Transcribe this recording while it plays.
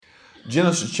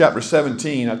Genesis chapter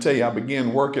 17, I tell you, I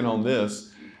began working on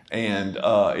this and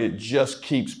it just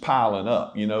keeps piling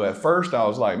up. You know, at first I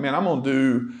was like, man, I'm going to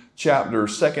do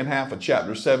second half of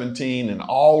chapter 17 and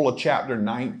all of chapter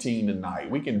 19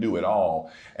 tonight. We can do it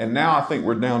all. And now I think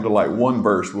we're down to like one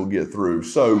verse we'll get through.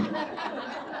 So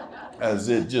as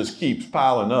it just keeps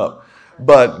piling up.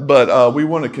 But we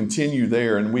want to continue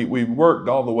there. And we worked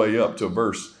all the way up to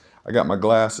verse, I got my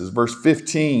glasses, verse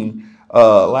 15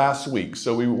 last week.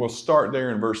 So we will start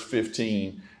there in verse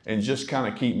 15 and just kind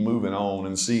of keep moving on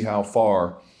and see how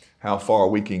far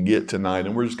we can get tonight.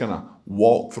 And we're just going to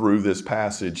walk through this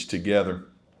passage together.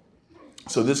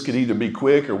 So this could either be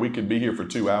quick or we could be here for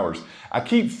 2 hours. I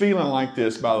keep feeling like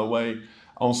this, by the way,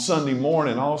 on Sunday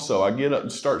morning also. I get up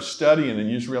and start studying and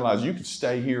you just realize you could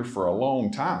stay here for a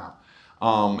long time.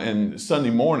 And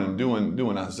Sunday morning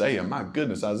doing Isaiah, my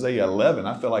goodness, Isaiah 11,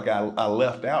 I feel like I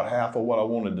left out half of what I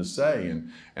wanted to say,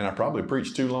 and I probably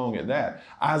preached too long at that.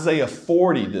 Isaiah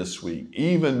 40 this week,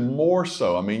 even more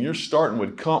so. I mean, you're starting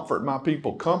with comfort, my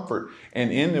people, comfort,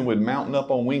 and ending with mounting up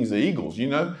on wings of eagles, you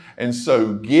know? And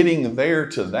so getting there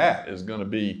to that is going to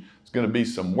be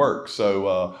some work.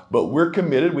 So, but we're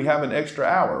committed. We have an extra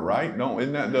hour, right?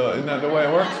 Isn't that the way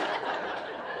it works?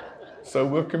 So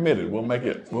we're committed. We'll make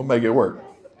it work.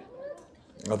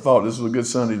 I thought this was a good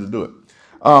Sunday to do it.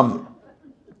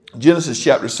 Genesis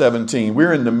chapter 17.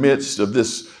 We're in the midst of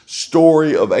this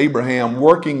story of Abraham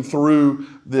working through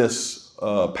this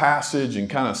passage and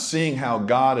kind of seeing how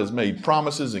God has made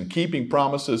promises and keeping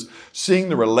promises, seeing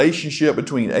the relationship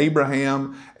between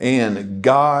Abraham and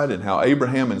God and how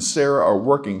Abraham and Sarah are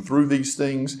working through these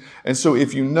things. And so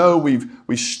if you know,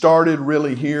 we started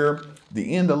really here,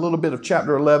 the end a little bit of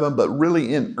chapter 11, but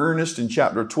really in earnest in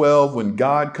chapter 12 when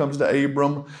God comes to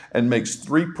Abram and makes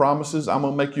 3 promises. I'm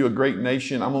going to make you a great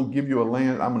nation. I'm going to give you a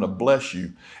land. I'm going to bless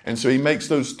you. And so he makes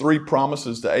those 3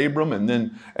 promises to Abram. And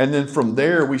then from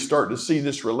there, we start to see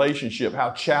this relationship,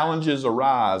 how challenges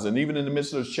arise. And even in the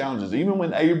midst of those challenges, even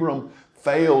when Abram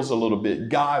fails a little bit,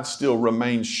 God still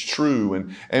remains true.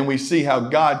 And we see how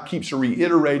God keeps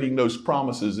reiterating those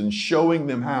promises and showing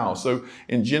them how. So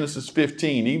in Genesis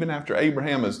 15, even after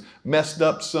Abraham has messed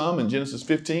up some, in Genesis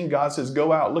 15, God says,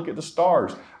 go out, look at the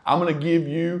stars. I'm going to give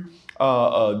you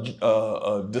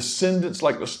descendants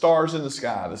like the stars in the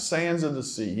sky, the sands of the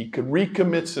sea. He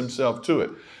recommits himself to it.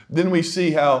 Then we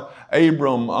see how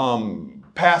Abram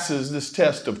passes this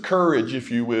test of courage,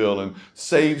 if you will, and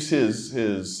saves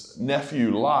his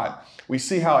nephew Lot. We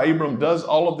see how Abram does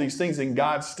all of these things, and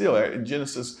God still, in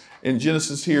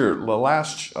Genesis here, the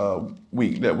last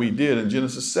week that we did, in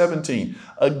Genesis 17,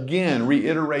 again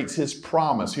reiterates his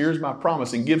promise. Here's my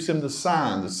promise, and gives him the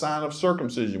sign of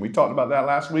circumcision. We talked about that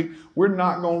last week. We're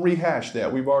not going to rehash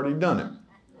that. We've already done it.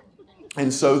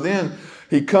 And so then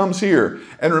he comes here,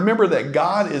 and remember that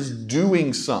God is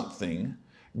doing something.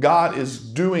 God is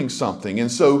doing something. And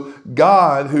so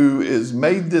God, who has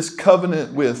made this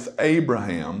covenant with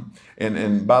Abraham,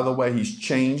 and by the way, he's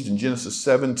changed in Genesis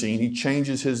 17, he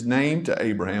changes his name to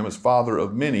Abraham as father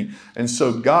of many. And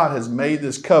so God has made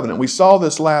this covenant. We saw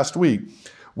this last week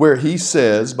where he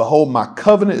says, behold, my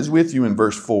covenant is with you in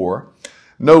verse 4.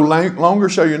 No longer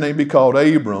shall your name be called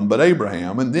Abram, but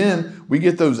Abraham. And then we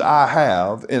get those I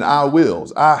have and I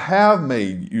wills. I have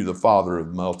made you the father of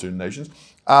a multitude of nations.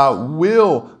 I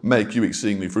will make you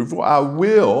exceedingly fruitful. I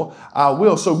will.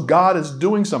 So God is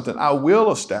doing something. I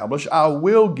will establish. I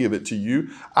will give it to you.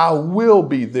 I will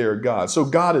be their God. So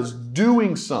God is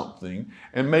doing something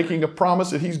and making a promise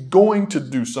that he's going to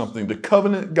do something. The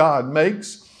covenant God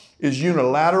makes is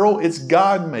unilateral. It's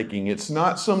God making. It's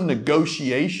not some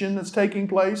negotiation that's taking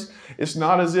place. It's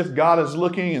not as if God is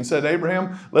looking and said,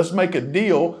 Abraham, let's make a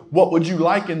deal. What would you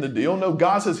like in the deal? No,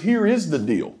 God says, here is the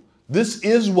deal. This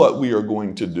is what we are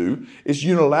going to do. It's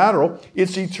unilateral.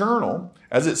 It's eternal.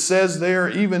 As it says there,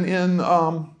 even in,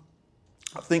 I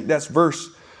think that's verse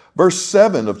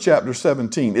 7 of chapter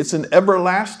 17. It's an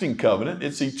everlasting covenant.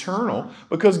 It's eternal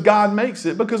because God makes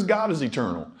it, because God is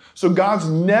eternal. So God's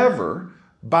never,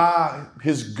 by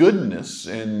his goodness,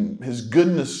 and his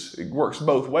goodness, it works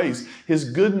both ways, his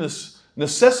goodness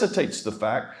necessitates the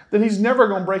fact that he's never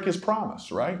going to break his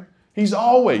promise, right? He's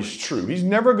always true. He's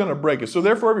never going to break it. So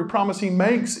therefore, every promise he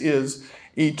makes is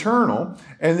eternal.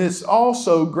 And it's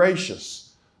also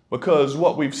gracious, because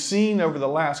what we've seen over the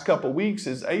last couple of weeks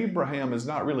is Abraham is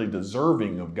not really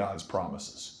deserving of God's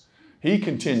promises. He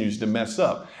continues to mess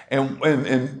up.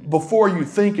 And before you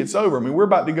think it's over, I mean, we're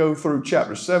about to go through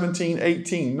chapter 17,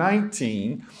 18,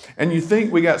 19, and you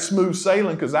think we got smooth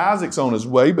sailing because Isaac's on his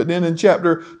way. But then in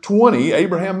chapter 20,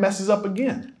 Abraham messes up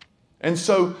again. And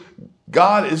so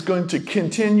God is going to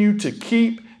continue to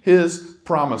keep his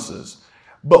promises.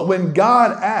 But when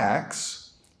God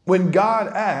acts,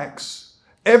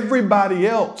 everybody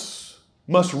else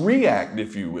must react,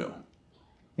 if you will.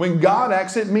 When God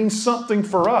acts, it means something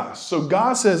for us. So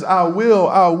God says, I will,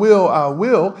 I will, I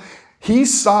will.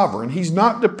 He's sovereign. He's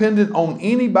not dependent on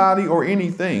anybody or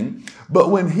anything.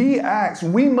 But when he acts,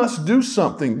 we must do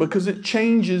something because it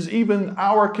changes even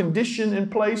our condition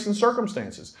and place and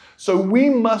circumstances. So we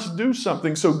must do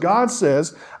something. So God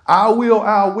says, I will,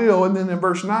 I will. And then in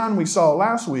verse 9 we saw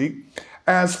last week,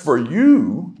 as for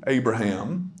you,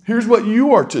 Abraham, here's what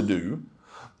you are to do.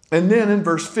 And then in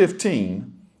verse 15,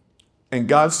 and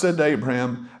God said to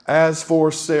Abraham, as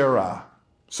for Sarai.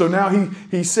 So now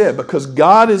he said, because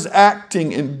God is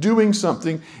acting and doing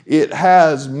something, it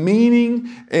has meaning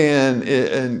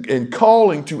and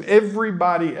calling to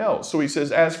everybody else. So he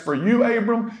says, as for you,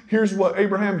 Abraham, here's what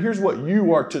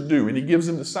you are to do. And he gives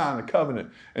him the sign of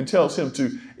covenant and tells him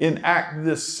to enact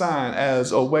this sign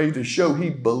as a way to show he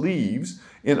believes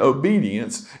in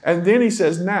obedience. And then he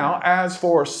says, now, as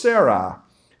for Sarai,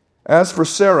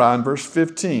 in verse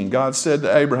 15, God said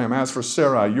to Abraham, as for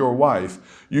Sarai, your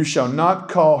wife, you shall not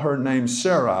call her name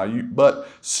Sarai, but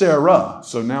Sarah.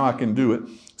 So now I can do it.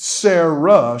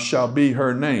 Sarah shall be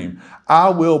her name. I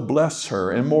will bless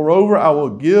her. And moreover, I will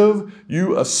give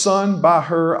you a son by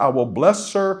her. I will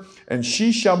bless her, and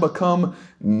she shall become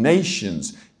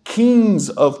nations. Kings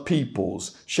of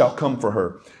peoples shall come for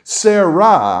her.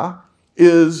 Sarai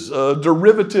is a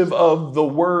derivative of the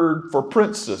word for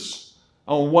princess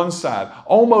on one side,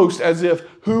 almost as if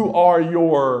who are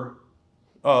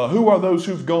those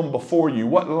who've gone before you?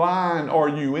 What line are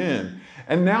you in?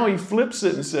 And now he flips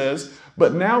it and says,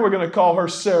 but now we're going to call her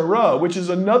Sarah, which is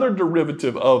another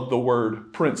derivative of the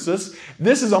word princess.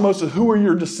 This is almost who are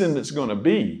your descendants going to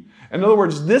be? In other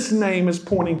words, this name is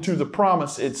pointing to the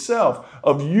promise itself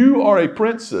of you are a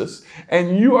princess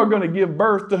and you are going to give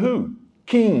birth to who?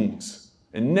 Kings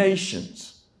and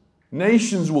nations.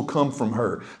 Nations will come from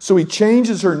her. So he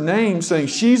changes her name, saying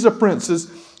she's a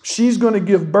princess. She's going to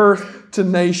give birth to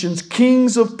nations.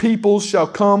 Kings of peoples shall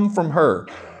come from her.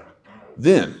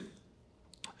 Then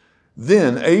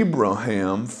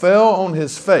Abraham fell on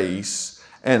his face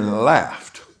and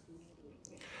laughed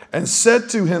and said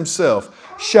to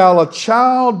himself, shall a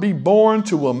child be born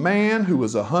to a man who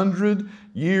is 100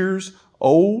 years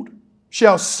old?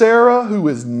 Shall Sarah, who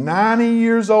is 90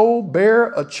 years old, bear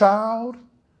a child?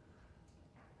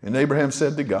 And Abraham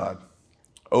said to God,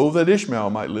 oh, that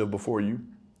Ishmael might live before you.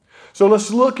 So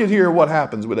let's look at here what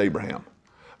happens with Abraham.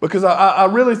 Because I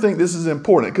really think this is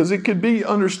important because it could be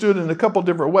understood in a couple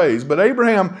different ways. But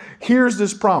Abraham hears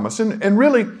this promise. And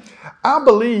really, I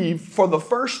believe for the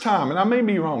first time, and I may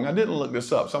be wrong, I didn't look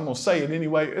this up, so I'm going to say it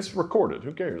anyway. It's recorded.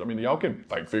 Who cares? I mean, y'all can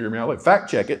figure me out, fact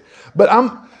check it.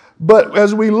 But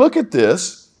as we look at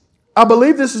this, I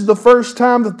believe this is the first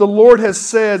time that the Lord has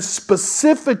said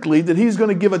specifically that he's going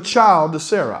to give a child to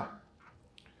Sarah.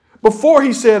 Before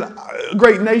he said,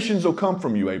 great nations will come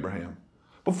from you, Abraham.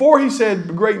 Before he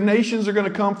said, great nations are going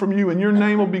to come from you and your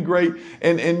name will be great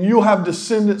and you'll have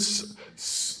descendants,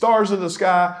 stars of the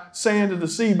sky, sand of the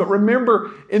sea. But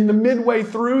remember, in the midway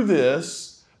through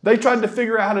this, they tried to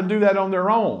figure out how to do that on their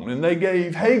own. And they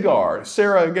gave Hagar,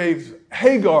 Sarah gave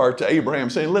Hagar to Abraham,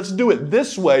 saying, let's do it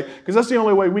this way, because that's the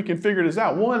only way we can figure this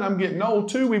out. One, I'm getting old.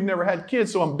 Two, we've never had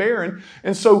kids, so I'm barren.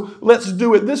 And so let's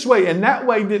do it this way. And that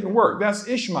way didn't work. That's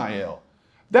Ishmael.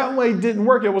 That way didn't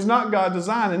work. It was not God's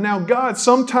design. And now God,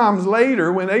 sometimes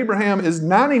later, when Abraham is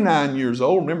 99 years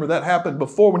old, remember that happened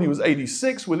before when he was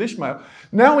 86 with Ishmael.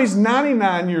 Now he's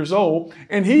 99 years old,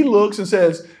 and he looks and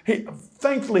says,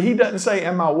 thankfully, he doesn't say,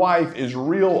 and my wife is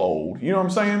real old. You know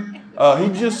what I'm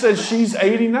saying? He just says she's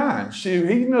 89.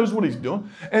 He knows what he's doing.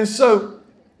 And so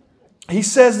he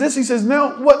says this. He says,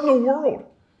 now, what in the world?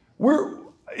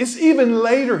 It's even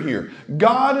later here.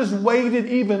 God has waited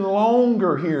even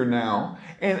longer here now.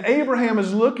 And Abraham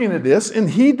is looking at this, and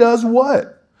he does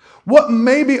what? What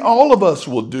maybe all of us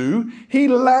will do. He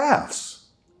laughs.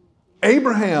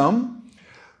 Abraham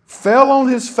fell on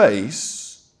his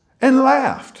face and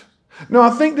laughed. Now, I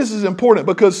think this is important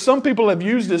because some people have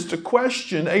used this to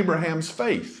question Abraham's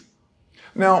faith.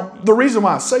 Now, the reason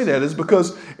why I say that is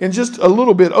because in just a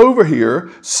little bit over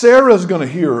here, Sarah's going to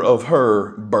hear of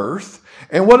her birth.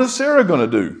 And what is Sarah going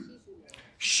to do?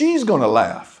 She's going to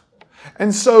laugh.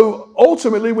 And so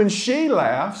ultimately when she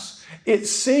laughs, it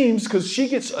seems, because she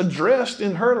gets addressed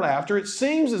in her laughter, it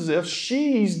seems as if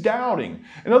she's doubting.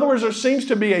 In other words, there seems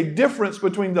to be a difference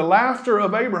between the laughter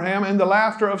of Abraham and the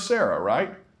laughter of Sarah,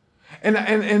 right? And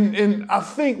I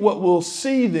think what we'll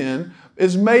see then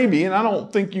is maybe, and I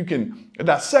don't think you can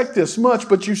dissect this much,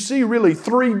 but you see really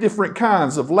three different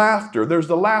kinds of laughter. There's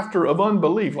the laughter of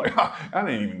unbelief, like, that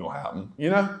ain't even gonna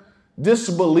happen,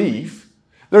 disbelief.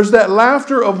 There's that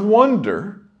laughter of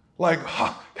wonder, like,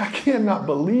 I cannot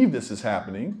believe this is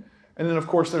happening. And then, of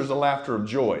course, there's the laughter of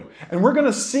joy. And we're going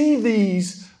to see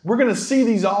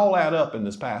these all add up in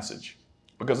this passage.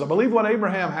 Because I believe what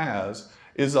Abraham has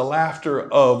is a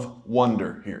laughter of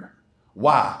wonder here.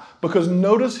 Why? Because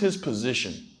notice his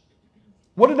position.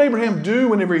 What did Abraham do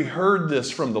whenever he heard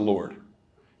this from the Lord?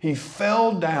 He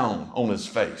fell down on his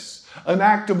face, an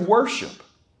act of worship.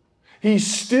 He's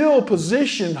still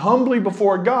positioned humbly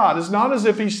before God. It's not as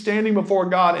if he's standing before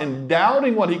God and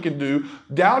doubting what he can do,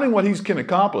 doubting what he can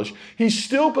accomplish. He's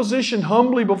still positioned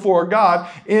humbly before God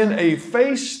in a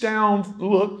face-down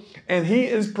look, and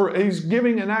he's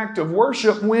giving an act of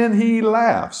worship when he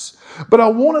laughs. But I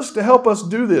want us to help us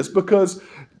do this because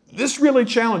this really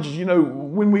challenges.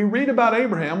 When we read about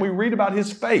Abraham, we read about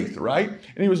his faith, right?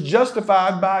 And he was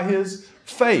justified by his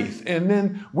faith. And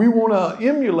then we want to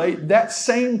emulate that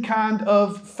same kind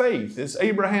of faith. It's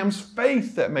Abraham's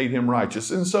faith that made him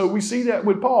righteous. And so we see that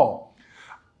with Paul.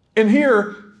 And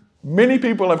here, many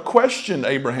people have questioned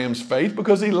Abraham's faith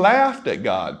because he laughed at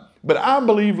God. But I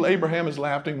believe Abraham is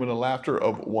laughing with a laughter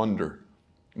of wonder.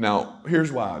 Now,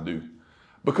 here's why I do.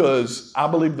 Because I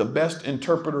believe the best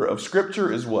interpreter of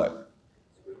Scripture is what?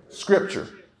 Scripture.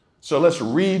 So let's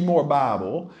read more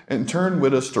Bible and turn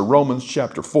with us to Romans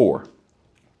chapter 4.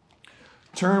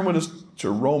 Turn with us to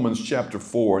Romans chapter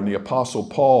 4 and the Apostle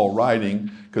Paul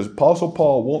writing, because Apostle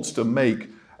Paul wants to make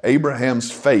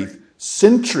Abraham's faith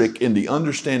centric in the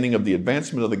understanding of the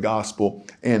advancement of the gospel,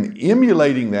 and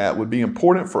emulating that would be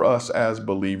important for us as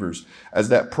believers as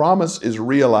that promise is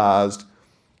realized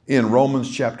in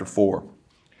Romans chapter 4.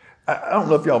 I don't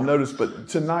know if y'all have noticed, but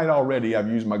tonight already I've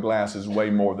used my glasses way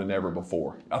more than ever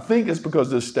before. I think it's because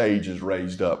this stage is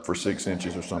raised up for 6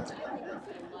 inches or something.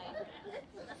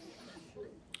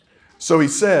 So he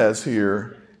says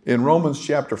here in Romans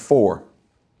chapter 4,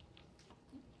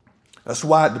 that's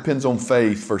why it depends on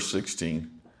faith, verse 16,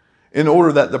 in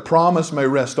order that the promise may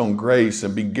rest on grace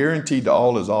and be guaranteed to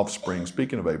all his offspring,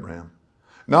 speaking of Abraham,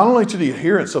 not only to the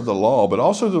adherents of the law, but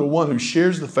also to the one who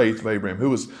shares the faith of Abraham,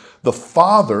 who is the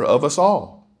father of us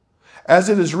all. As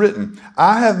it is written,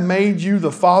 I have made you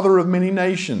the father of many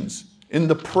nations in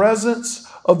the presence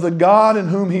of the God in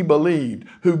whom he believed,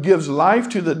 who gives life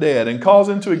to the dead and calls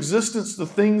into existence the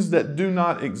things that do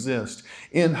not exist.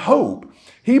 In hope,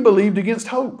 he believed against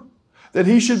hope, that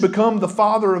he should become the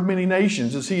father of many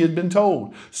nations, as he had been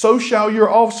told. So shall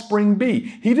your offspring be.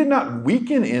 He did not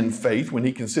weaken in faith when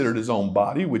he considered his own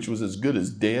body, which was as good as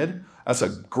dead. That's a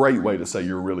great way to say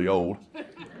you're really old.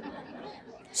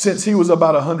 Since he was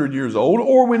about 100 years old,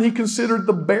 or when he considered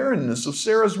the barrenness of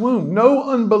Sarah's womb. No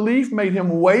unbelief made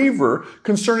him waver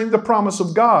concerning the promise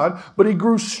of God, but he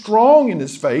grew strong in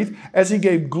his faith as he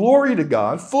gave glory to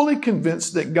God, fully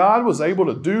convinced that God was able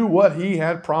to do what he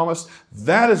had promised.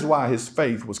 That is why his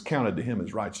faith was counted to him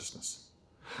as righteousness.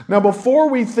 Now, before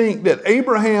we think that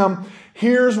Abraham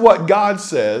hears what God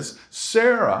says,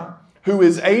 Sarah, who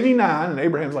is 89, and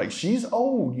Abraham's like, she's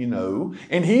old,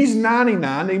 and he's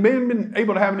 99. They may have been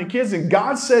able to have any kids, and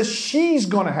God says she's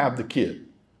going to have the kid.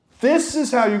 This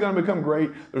is how you're going to become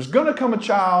great. There's going to come a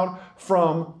child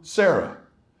from Sarah.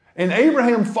 And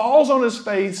Abraham falls on his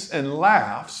face and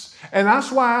laughs, and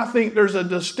that's why I think there's a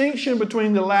distinction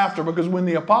between the laughter, because when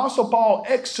the Apostle Paul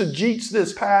exegetes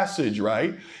this passage,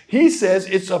 right, he says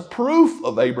it's a proof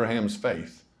of Abraham's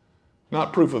faith,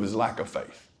 not proof of his lack of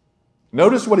faith.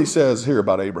 Notice what he says here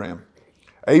about Abraham.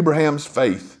 Abraham's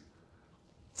faith.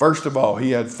 First of all,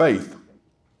 he had faith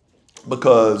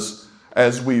because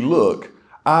as we look,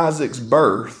 Isaac's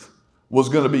birth was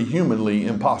going to be humanly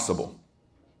impossible.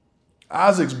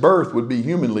 Isaac's birth would be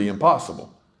humanly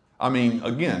impossible. I mean,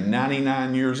 again,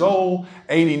 99 years old,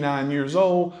 89 years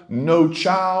old, no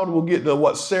child. We'll get to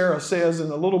what Sarah says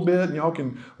in a little bit, and y'all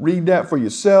can read that for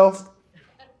yourself.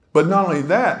 But not only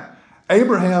that,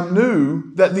 Abraham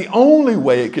knew that the only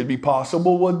way it could be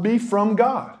possible would be from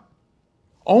God.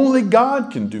 Only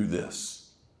God can do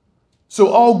this. So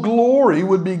all glory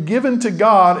would be given to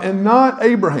God and not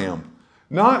Abraham,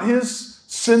 not his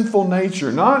sinful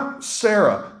nature, not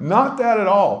Sarah, not that at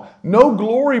all. No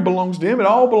glory belongs to him. It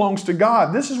all belongs to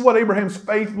God. This is what Abraham's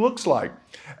faith looks like.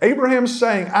 Abraham's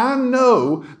saying, I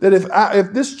know that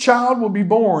if this child will be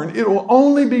born, it will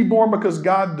only be born because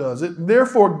God does it.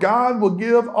 Therefore, God will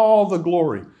give all the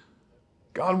glory.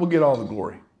 God will get all the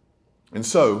glory. And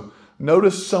so,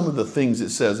 notice some of the things it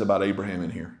says about Abraham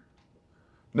in here.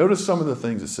 Notice some of the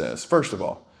things it says. First of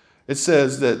all, it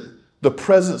says that the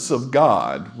presence of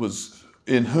God was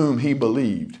in whom he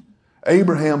believed.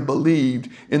 Abraham believed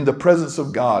in the presence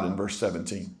of God in verse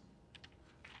 17.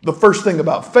 The first thing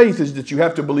about faith is that you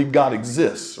have to believe God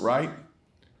exists, right?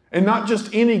 And not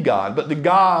just any God, but the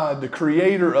God, the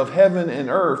creator of heaven and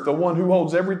earth, the one who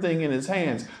holds everything in his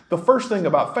hands. The first thing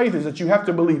about faith is that you have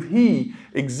to believe he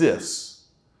exists.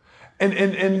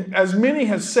 And as many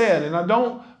have said, and I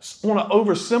don't want to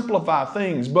oversimplify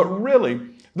things, but really,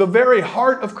 the very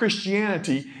heart of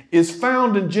Christianity is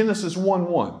found in Genesis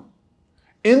 1:1.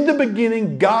 In the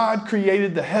beginning, God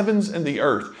created the heavens and the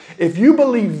earth. If you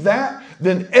believe that,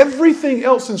 then everything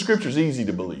else in Scripture is easy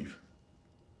to believe.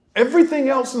 Everything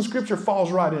else in Scripture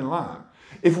falls right in line.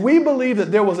 If we believe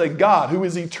that there was a God who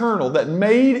is eternal, that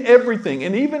made everything,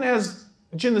 and even as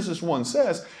Genesis 1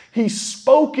 says, he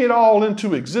spoke it all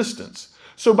into existence.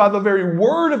 So by the very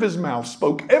word of his mouth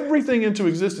spoke everything into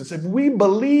existence. If we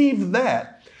believe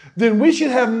that, then we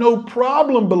should have no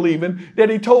problem believing that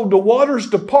he told the waters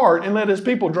to part and let his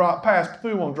people pass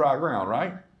through on dry ground,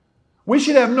 right? We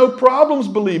should have no problems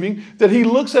believing that he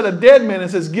looks at a dead man and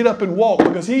says, get up and walk,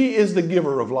 because he is the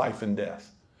giver of life and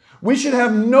death. We should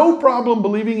have no problem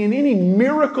believing in any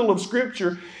miracle of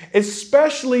Scripture,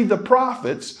 especially the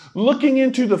prophets looking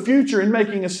into the future and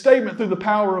making a statement through the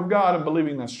power of God and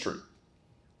believing that's true.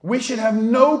 We should have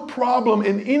no problem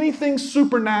in anything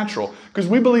supernatural because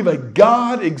we believe a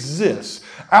God exists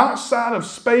outside of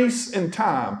space and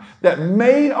time that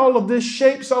made all of this,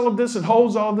 shapes all of this, and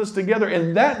holds all of this together.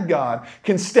 And that God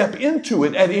can step into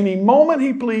it at any moment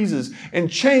he pleases and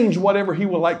change whatever he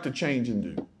would like to change and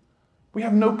do. We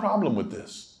have no problem with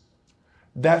this.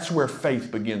 That's where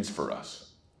faith begins for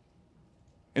us.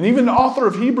 And even the author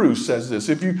of Hebrews says this.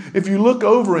 If you look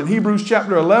over in Hebrews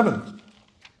chapter 11,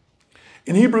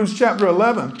 in Hebrews chapter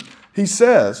 11, he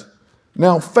says,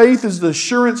 now faith is the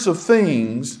assurance of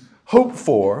things hoped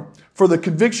for the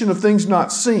conviction of things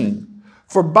not seen.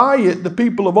 For by it the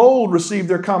people of old received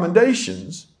their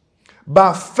commendations.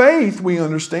 By faith we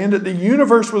understand that the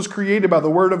universe was created by the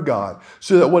word of God,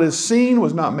 so that what is seen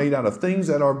was not made out of things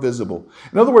that are visible.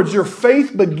 In other words, your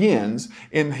faith begins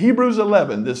in Hebrews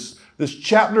 11, this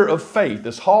chapter of faith,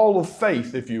 this hall of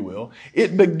faith, if you will.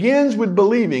 It begins with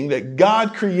believing that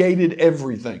God created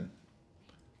everything.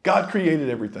 God created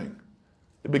everything.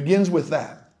 It begins with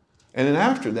that. And then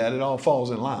after that, it all falls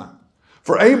in line.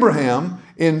 For Abraham,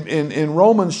 in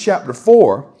Romans chapter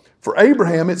 4, for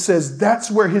Abraham, it says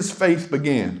that's where his faith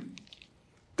began.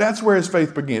 That's where his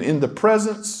faith began, in the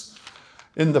presence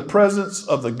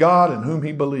of the God in whom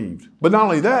he believed. But not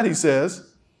only that, he says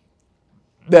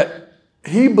that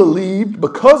he believed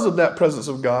because of that presence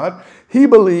of God. He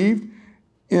believed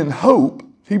in hope.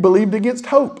 He believed against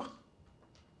hope.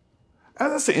 Now,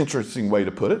 that's an interesting way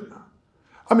to put it.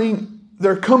 I mean,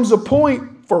 there comes a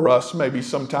point for us maybe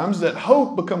sometimes that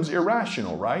hope becomes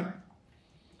irrational, right?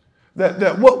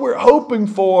 That what we're hoping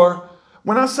for,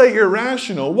 when I say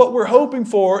irrational, what we're hoping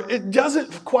for, it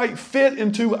doesn't quite fit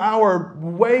into our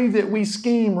way that we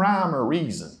scheme, rhyme, or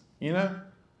reason, you know?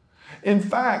 In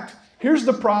fact, here's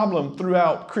the problem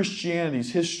throughout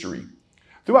Christianity's history.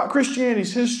 Throughout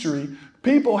Christianity's history,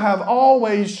 people have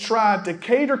always tried to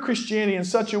cater Christianity in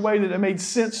such a way that it made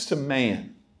sense to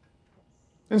man.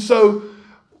 And so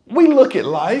we look at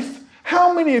life.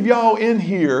 How many of y'all in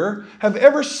here have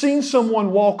ever seen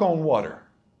someone walk on water?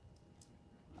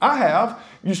 I have.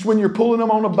 Just when you're pulling them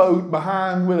on a boat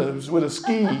behind with a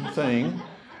ski thing,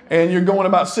 and you're going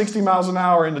about 60 miles an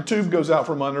hour, and the tube goes out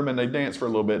from under them, and they dance for a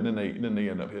little bit, and then they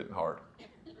end up hitting hard.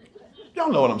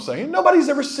 Y'all know what I'm saying. Nobody's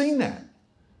ever seen that.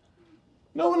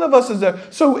 No one of us has ever.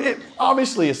 So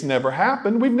obviously it's never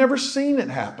happened. We've never seen it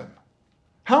happen.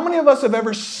 How many of us have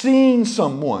ever seen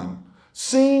someone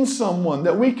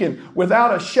that we can,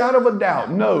 without a shadow of a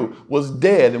doubt, know was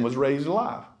dead and was raised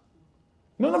alive?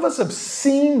 None of us have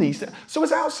seen these things. So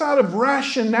it's outside of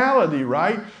rationality,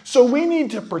 right? So we need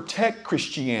to protect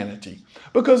Christianity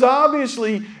because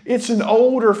obviously it's an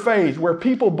older faith where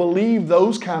people believe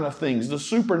those kind of things, the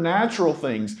supernatural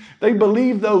things. They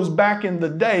believed those back in the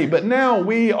day, but now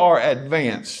we are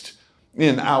advanced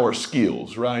in our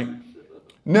skills, right?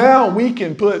 Now we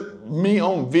can put me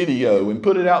on video and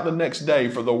put it out the next day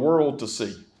for the world to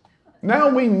see. Now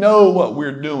we know what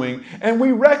we're doing, and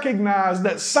we recognize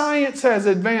that science has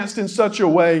advanced in such a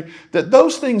way that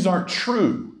those things aren't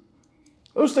true.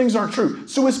 Those things aren't true.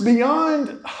 So it's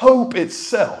beyond hope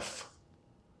itself.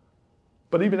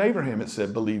 But even Abraham, it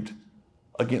said, believed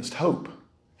against hope.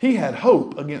 He had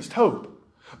hope against hope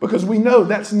because we know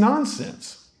that's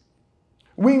nonsense.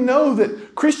 We know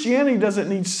that Christianity doesn't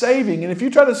need saving. And if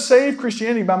you try to save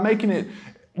Christianity by making it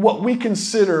what we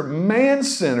consider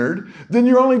man-centered, then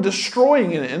you're only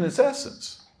destroying it in its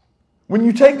essence. When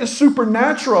you take the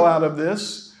supernatural out of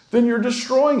this, then you're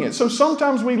destroying it. So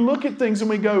sometimes we look at things and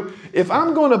we go, if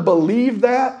I'm going to believe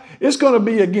that, it's going to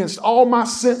be against all my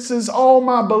senses,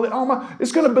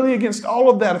 it's going to be against all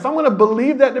of that. If I'm going to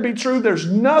believe that to be true, there's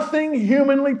nothing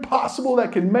humanly possible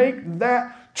that can make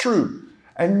that true.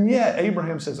 And yet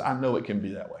Abraham says, I know it can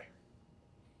be that way.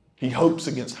 He hopes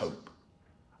against hope.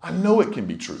 I know it can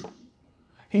be true.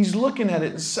 He's looking at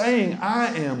it and saying,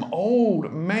 I am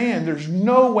old man. There's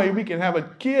no way we can have a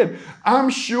kid. I'm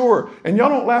sure, and y'all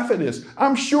don't laugh at this,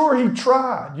 I'm sure he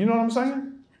tried. You know what I'm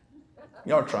saying?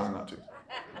 Y'all are trying not to.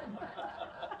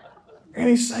 And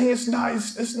he's saying it's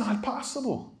not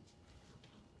possible.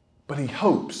 But he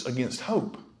hopes against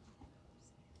hope.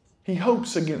 He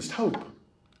hopes against hope.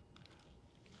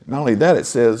 Not only that, it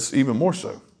says even more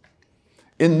so.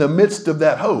 In the midst of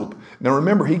that hope, now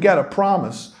remember, he got a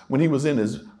promise when he was in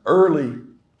his early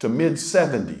to mid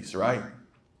 70s, right?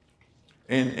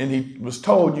 And he was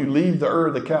told, you leave the Ur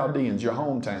of the Chaldeans, your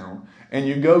hometown, and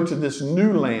you go to this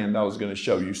new land I was going to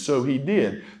show you. So he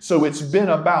did. So it's been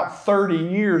about 30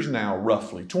 years now,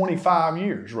 roughly, 25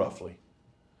 years, roughly.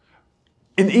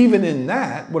 And even in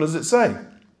that, what does it say?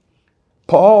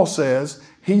 Paul says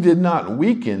he did not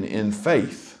weaken in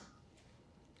faith.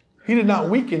 He did not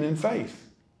weaken in faith.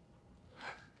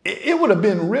 It would have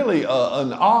been really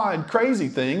an odd, crazy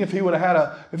thing if he would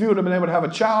have been able to have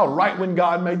a child right when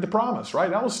God made the promise,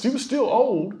 right? He was still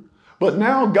old, but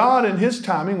now God in his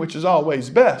timing, which is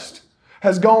always best,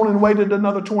 has gone and waited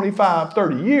another 25,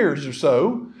 30 years or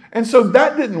so. And so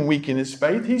that didn't weaken his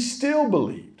faith. He still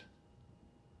believed.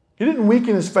 He didn't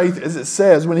weaken his faith, as it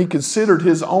says, when he considered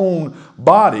his own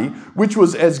body, which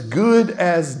was as good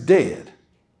as dead,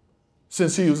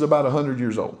 since he was about 100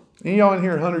 years old. Any of y'all in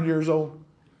here 100 years old?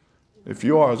 If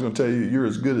you are, I was going to tell you you're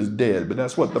as good as dead, but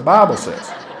that's what the Bible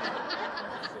says.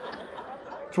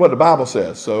 That's what the Bible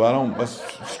says. So that's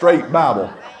straight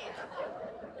Bible.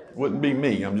 Wouldn't be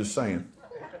me, I'm just saying.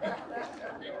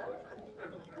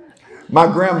 My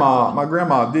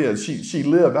grandma did. She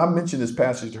lived. I mentioned this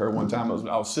passage to her one time.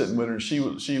 I was sitting with her, and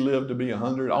she lived to be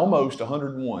 100, almost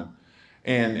 101.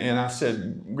 And I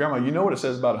said, Grandma, you know what it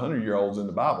says about 100-year-olds in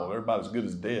the Bible? They're about as good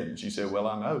as dead. And she said, well,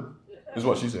 I know, is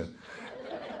what she said.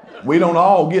 We don't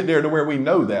all get there to where we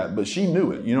know that, but she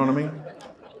knew it. You know what I mean?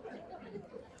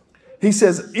 He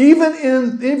says, even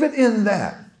in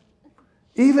that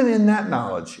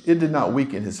knowledge, it did not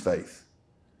weaken his faith.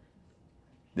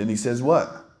 Then he says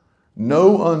what?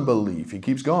 No unbelief. He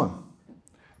keeps going.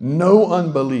 No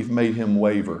unbelief made him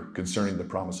waver concerning the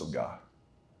promise of God.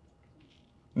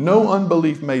 No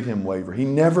unbelief made him waver. He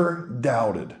never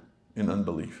doubted in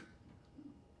unbelief.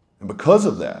 And because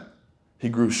of that, he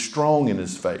grew strong in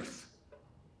his faith.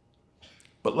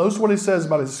 But notice what he says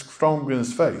about his strong in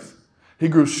his faith. He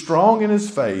grew strong in his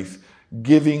faith,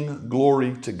 giving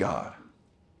glory to God.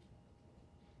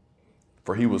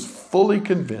 For he was fully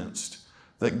convinced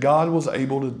that God was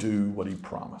able to do what he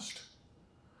promised.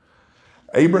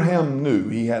 Abraham knew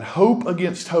he had hope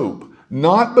against hope,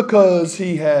 not because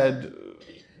he had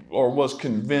or was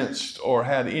convinced or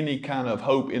had any kind of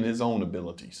hope in his own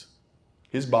abilities.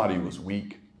 His body was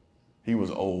weak. He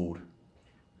was old.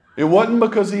 It wasn't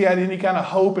because he had any kind of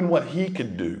hope in what he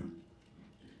could do.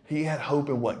 He had hope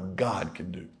in what God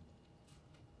could do.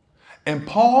 And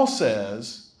Paul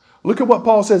says, look at what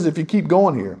Paul says if you keep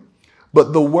going here.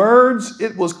 But the words,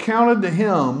 it was counted to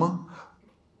him,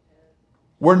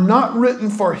 were not written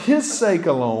for his sake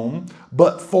alone,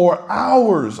 but for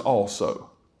ours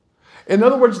also. In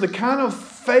other words, the kind of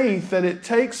faith that it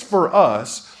takes for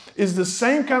us is the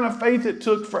same kind of faith it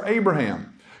took for Abraham.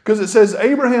 Because it says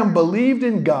Abraham believed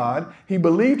in God. He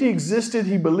believed he existed.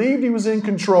 He believed he was in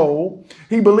control.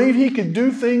 He believed he could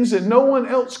do things that no one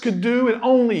else could do and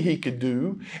only he could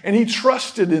do. And he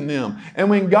trusted in them. And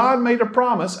when God made a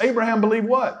promise, Abraham believed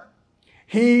what?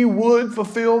 He would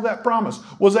fulfill that promise.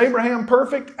 Was Abraham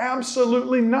perfect?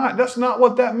 Absolutely not. That's not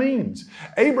what that means.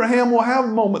 Abraham will have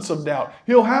moments of doubt.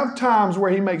 He'll have times where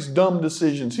he makes dumb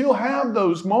decisions. He'll have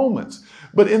those moments.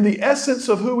 But in the essence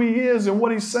of who he is and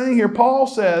what he's saying here, Paul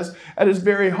says at his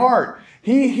very heart,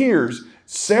 he hears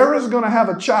Sarah's going to have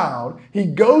a child. He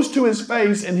goes to his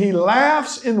face and he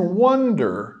laughs in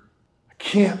wonder. I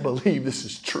can't believe this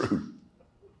is true.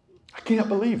 I can't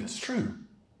believe it's true.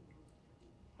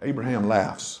 Abraham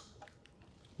laughs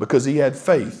because he had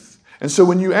faith. And so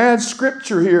when you add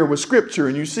scripture here with scripture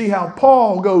and you see how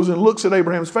Paul goes and looks at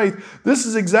Abraham's faith, this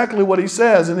is exactly what he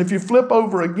says. And if you flip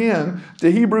over again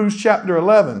to Hebrews chapter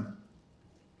 11,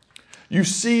 you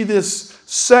see this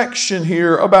section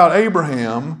here about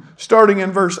Abraham starting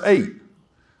in verse 8.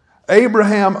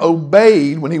 Abraham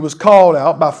obeyed when he was called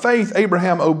out. By faith,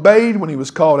 Abraham obeyed when he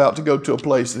was called out to go to a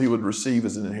place that he would receive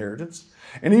as an inheritance.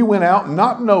 And he went out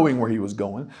not knowing where he was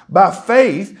going. By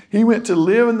faith, he went to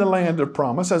live in the land of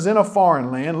promise, as in a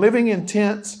foreign land, living in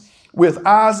tents with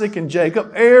Isaac and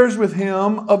Jacob, heirs with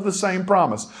him of the same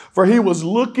promise. For he was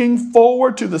looking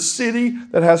forward to the city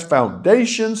that has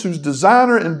foundations, whose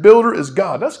designer and builder is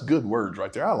God. That's good words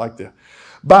right there. I like that.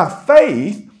 By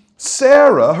faith,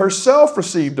 Sarah herself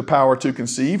received the power to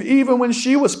conceive, even when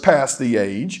she was past the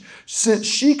age, since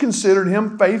she considered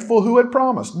him faithful who had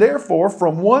promised. Therefore,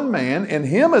 from one man, and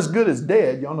him as good as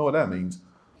dead, y'all know what that means,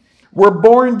 were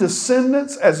born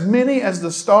descendants as many as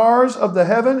the stars of the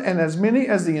heaven and as many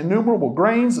as the innumerable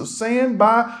grains of sand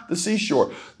by the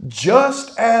seashore.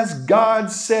 Just as God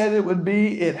said it would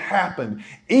be, it happened,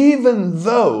 even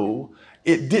though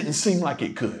it didn't seem like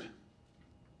it could.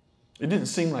 It didn't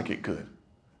seem like it could.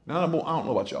 Now, I don't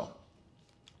know about y'all,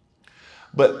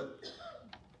 but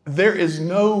there is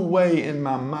no way in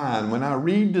my mind when I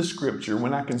read the scripture,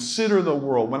 when I consider the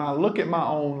world, when I look at my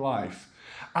own life,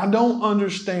 I don't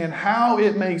understand how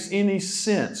it makes any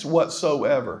sense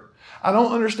whatsoever. I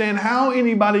don't understand how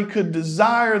anybody could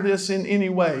desire this in any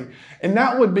way. And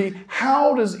that would be,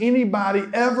 how does anybody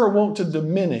ever want to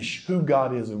diminish who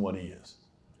God is and what He is?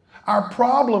 Our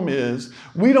problem is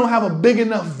we don't have a big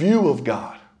enough view of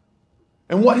God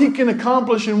and what He can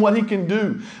accomplish and what He can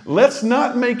do. Let's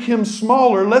not make Him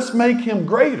smaller. Let's make Him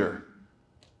greater.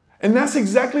 And that's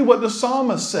exactly what the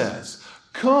psalmist says.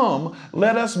 Come,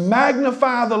 let us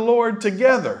magnify the Lord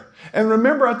together. And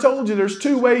remember, I told you there's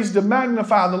two ways to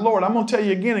magnify the Lord. I'm going to tell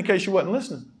you again in case you wasn't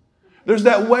listening. There's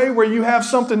that way where you have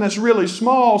something that's really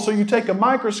small, so you take a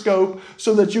microscope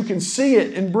so that you can see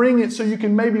it and bring it so you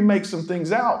can maybe make some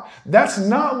things out. That's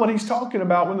not what he's talking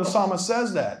about when the psalmist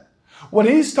says that. What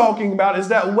he's talking about is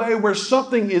that way where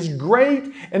something is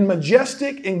great and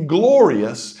majestic and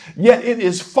glorious, yet it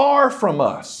is far from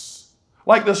us.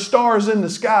 Like the stars in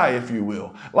the sky, if you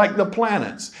will, like the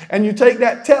planets. And you take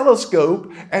that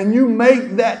telescope and you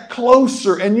make that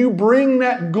closer and you bring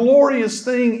that glorious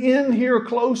thing in here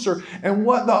closer. And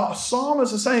what the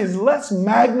psalmist is saying is, let's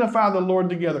magnify the Lord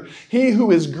together. He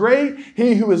who is great,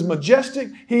 He who is majestic,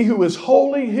 He who is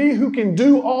holy, He who can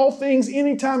do all things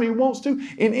anytime He wants to,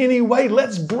 in any way,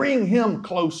 let's bring Him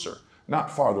closer, not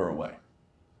farther away.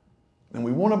 And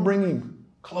we want to bring Him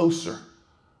closer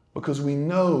because we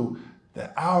know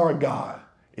that our God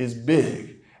is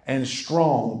big and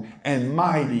strong and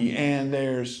mighty, and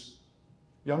there's,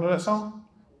 y'all know that song?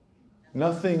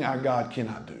 Nothing our God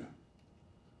cannot do.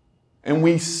 And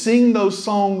we sing those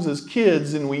songs as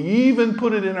kids, and we even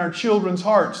put it in our children's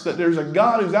hearts that there's a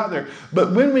God who's out there.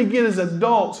 But when we get as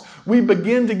adults, we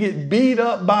begin to get beat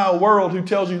up by a world who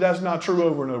tells you that's not true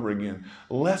over and over again.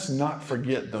 Let's not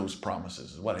forget those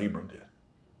promises, is what Abram did.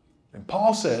 And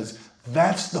Paul says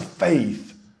that's the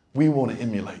faith we want to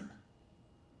emulate.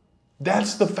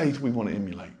 That's the faith we want to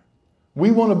emulate. We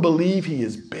want to believe He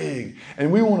is big, and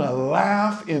we want to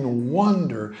laugh in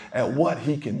wonder at what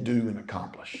He can do and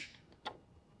accomplish.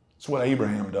 That's what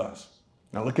Abraham does.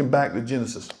 Now looking back to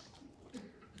Genesis.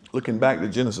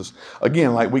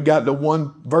 Again, like we got to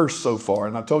one verse so far,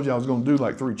 and I told you I was going to do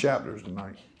like 3 chapters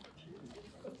tonight.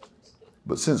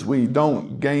 But since we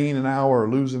don't gain an hour or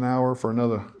lose an hour for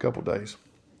another couple days.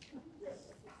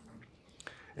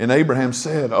 And Abraham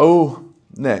said,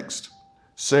 next,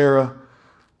 Sarah,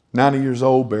 90 years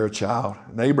old, bare a child.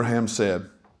 And Abraham said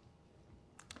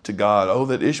to God,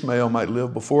 that Ishmael might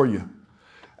live before you.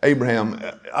 Abraham,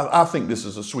 I think this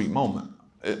is a sweet moment.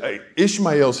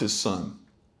 Ishmael's his son.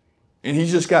 And he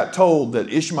just got told that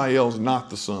Ishmael's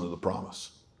not the son of the promise.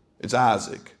 It's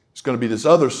Isaac. It's going to be this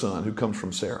other son who comes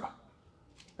from Sarah.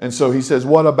 And so he says,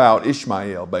 what about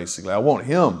Ishmael, basically? I want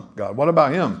him, God. What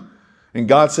about him? And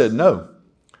God said, no.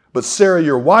 But Sarah,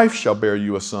 your wife, shall bear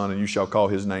you a son, and you shall call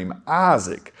his name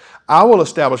Isaac. I will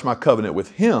establish my covenant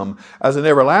with him as an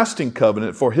everlasting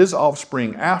covenant for his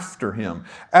offspring after him.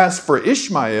 As for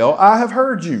Ishmael, I have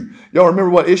heard you. Y'all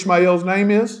remember what Ishmael's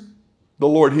name is? The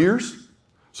Lord hears.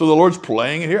 So the Lord's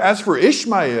playing it here. As for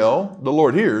Ishmael, the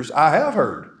Lord hears, I have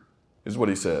heard, is what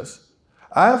he says.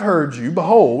 I have heard you.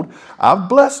 Behold, I've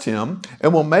blessed him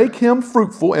and will make him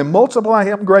fruitful and multiply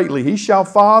him greatly. He shall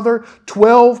father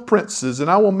 12 princes,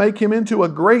 and I will make him into a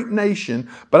great nation.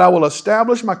 But I will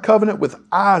establish my covenant with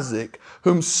Isaac,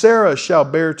 whom Sarah shall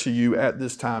bear to you at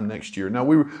this time next year. Now,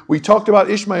 we talked about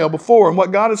Ishmael before, and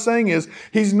what God is saying is,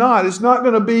 it's not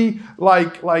going to be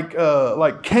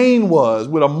like Cain was,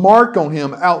 with a mark on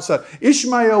him outside.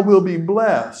 Ishmael will be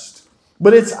blessed,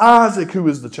 but it's Isaac who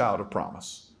is the child of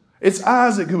promise. It's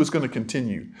Isaac who is going to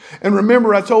continue. And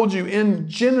remember, I told you in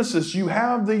Genesis, you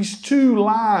have these two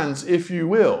lines, if you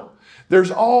will.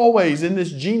 There's always in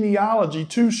this genealogy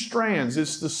two strands.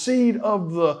 It's the seed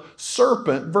of the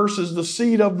serpent versus the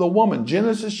seed of the woman.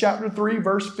 Genesis chapter 3,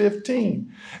 verse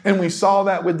 15. And we saw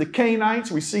that with the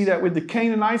Canaanites. We see that with the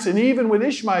Canaanites. And even with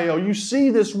Ishmael, you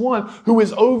see this one who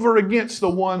is over against the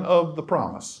one of the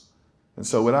promise. And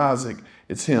so with Isaac,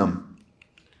 it's him.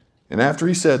 And after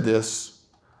he said this,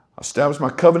 I establish my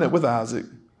covenant with Isaac,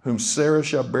 whom Sarah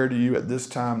shall bear to you at this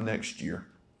time next year.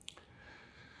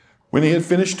 When he had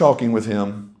finished talking with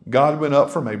him, God went up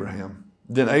from Abraham.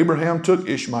 Then Abraham took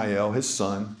Ishmael, his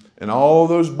son, and all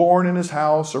those born in his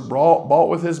house or bought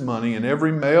with his money, and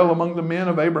every male among the men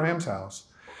of Abraham's house.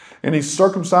 And he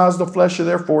circumcised the flesh of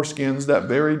their foreskins that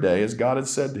very day, as God had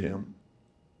said to him.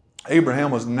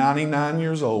 Abraham was 99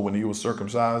 years old when he was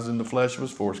circumcised in the flesh of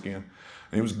his foreskin. And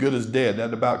he was good as dead.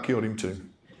 That about killed him too.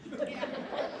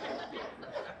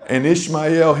 And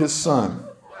Ishmael, his son,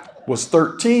 was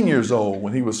 13 years old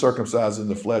when he was circumcised in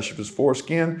the flesh of his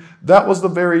foreskin. That was the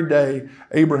very day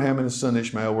Abraham and his son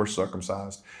Ishmael were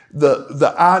circumcised.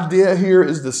 The idea here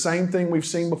is the same thing we've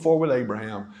seen before with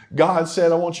Abraham. God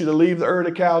said, I want you to leave the Ur of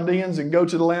the Chaldeans and go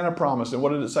to the land of promise. And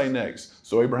what did it say next?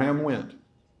 So Abraham went.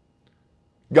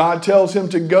 God tells him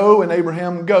to go, and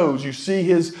Abraham goes. You see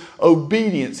his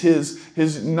obedience,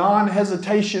 his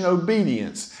non-hesitation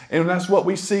obedience. And that's what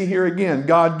we see here again.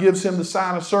 God gives him the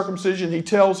sign of circumcision. He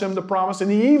tells him the promise. And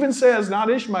he even says, not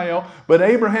Ishmael, but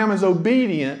Abraham is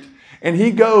obedient. And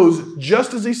he goes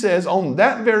just as he says on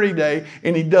that very day,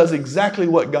 and he does exactly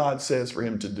what God says for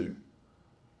him to do.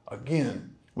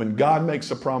 Again, when God makes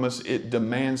a promise, it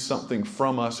demands something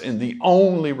from us. And the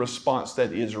only response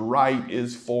that is right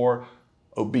is for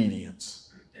obedience.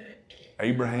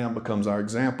 Abraham becomes our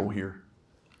example here.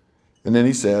 And then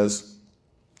he says,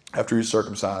 after he's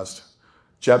circumcised,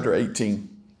 chapter 18.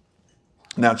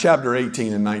 Now, chapter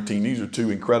 18 and 19, these are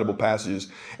two incredible passages.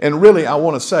 And really, I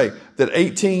want to say that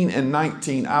 18 and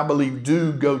 19, I believe,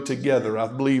 do go together. I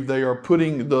believe they are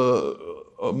putting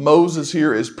Moses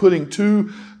here is putting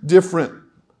two different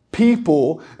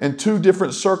people and two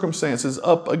different circumstances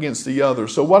up against the other.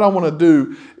 So what I want to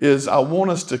do is I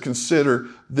want us to consider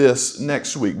this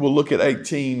next week. We'll look at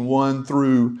 18, 1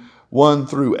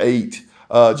 through 8.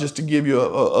 Just to give you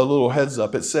a little heads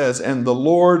up, it says, and the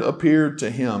Lord appeared to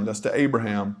him. That's to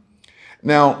Abraham.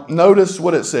 Now, notice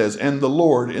what it says. And the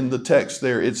Lord in the text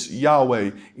there, it's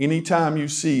Yahweh. Anytime you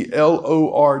see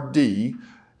Lord,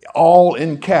 all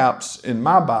in caps in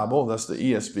my Bible, that's the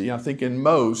ESV, I think in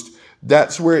most,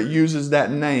 that's where it uses that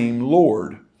name,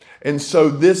 Lord. And so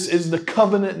this is the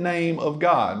covenant name of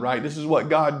God, right? This is what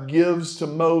God gives to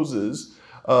Moses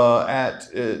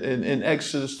in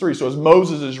Exodus 3. So as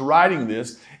Moses is writing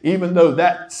this, even though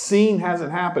that scene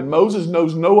hasn't happened, Moses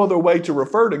knows no other way to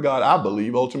refer to God, I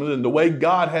believe, ultimately, than the way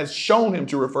God has shown him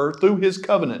to refer through his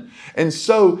covenant. And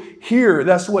so here,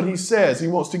 that's what he says. He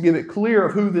wants to give it clear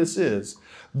of who this is.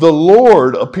 The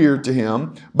Lord appeared to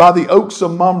him by the oaks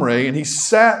of Mamre, and he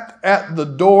sat at the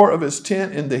door of his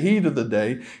tent in the heat of the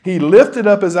day. He lifted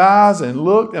up his eyes and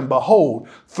looked, and behold,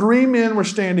 3 men were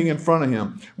standing in front of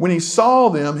him. When he saw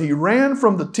them, he ran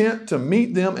from the tent to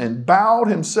meet them and bowed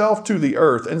himself to the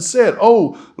earth and said,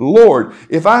 "O Lord,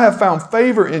 if I have found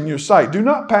favor in your sight, do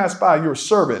not pass by your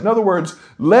servant." In other words,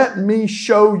 let me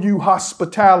show you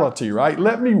hospitality, right?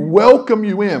 Let me welcome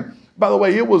you in. By the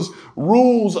way, it was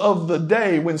rules of the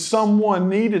day when someone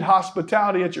needed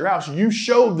hospitality at your house. You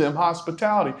showed them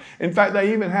hospitality. In fact,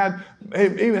 they even had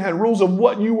rules of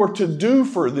what you were to do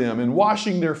for them and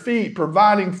washing their feet,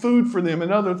 providing food for them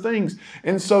and other things.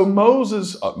 And so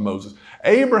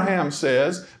Abraham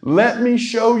says, let me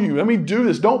show you. Let me do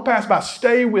this. Don't pass by.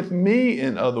 Stay with me,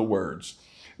 in other words.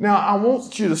 Now, I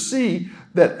want you to see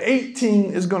that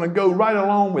 18 is going to go right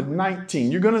along with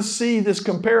 19. You're going to see this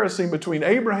comparison between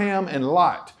Abraham and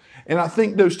Lot. And I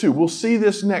think those two, we'll see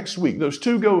this next week. Those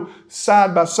two go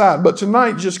side by side. But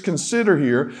tonight, just consider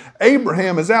here,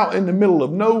 Abraham is out in the middle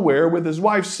of nowhere with his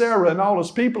wife Sarah and all his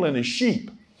people and his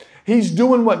sheep. He's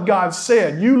doing what God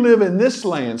said. You live in this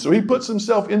land. So he puts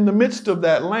himself in the midst of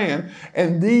that land.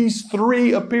 And these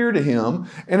 3 appear to him.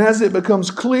 And as it becomes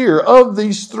clear of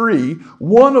these 3,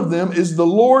 one of them is the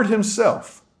Lord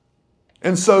himself.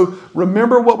 And so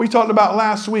remember what we talked about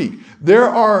last week. There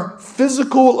are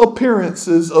physical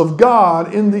appearances of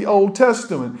God in the Old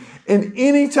Testament. And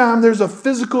anytime there's a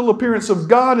physical appearance of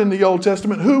God in the Old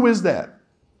Testament, who is that?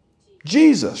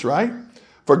 Jesus, right?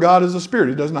 For God is a spirit.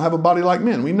 He does not have a body like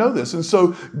men. We know this. And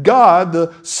so God,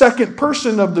 the second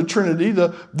person of the Trinity,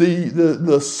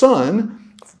 the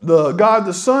Son, God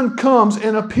the Son comes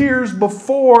and appears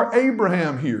before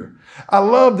Abraham here. I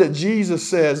love that Jesus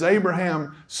says,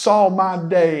 Abraham saw my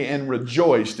day and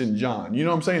rejoiced in John. You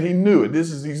know what I'm saying? He knew it.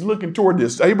 He's looking toward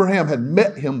this. Abraham had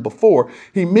met him before.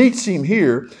 He meets him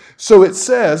here. So it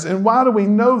says, and why do we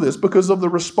know this? Because of the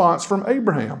response from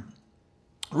Abraham.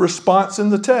 Response in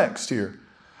the text here.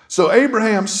 So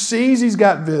Abraham sees he's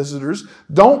got visitors.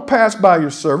 Don't pass by your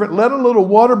servant. Let a little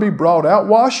water be brought out.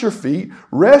 Wash your feet.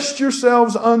 Rest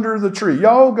yourselves under the tree.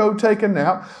 Y'all go take a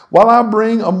nap while I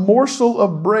bring a morsel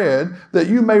of bread that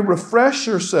you may refresh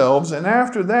yourselves. And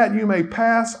after that you may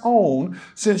pass on,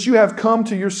 since you have come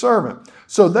to your servant.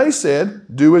 So they said,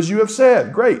 do as you have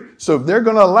said. Great. So they're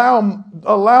going to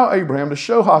allow Abraham to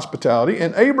show hospitality.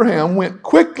 And Abraham went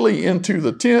quickly into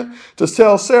the tent to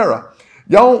tell Sarah,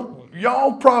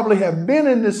 Y'all probably have been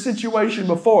in this situation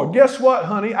before. Guess what,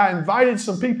 honey? I invited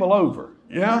some people over.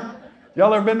 Yeah?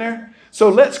 Y'all ever been there? So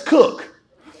let's cook.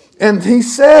 And he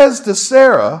says to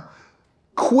Sarah,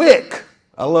 quick.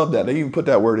 I love that. They even put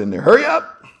that word in there. Hurry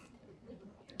up.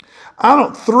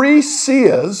 3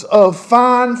 seahs of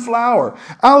fine flour.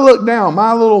 I look down,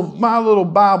 my little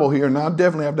Bible here, and I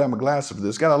definitely have to have my glasses for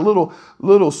this. Got a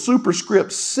little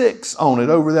superscript 6 on it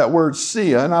over that word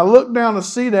seah. And I look down to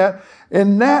see that,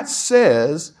 and that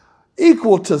says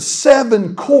equal to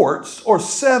 7 quarts or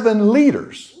 7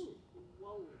 liters.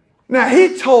 Now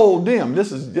he told them,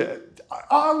 this is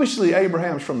obviously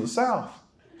Abraham's from the south,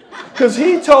 because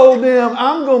he told them,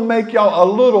 I'm going to make y'all a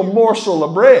little morsel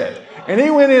of bread. And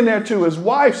he went in there to his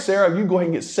wife, Sarah, you go ahead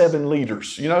and get 7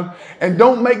 liters, and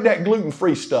don't make that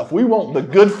gluten-free stuff. We want the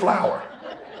good flour.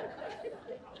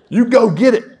 You go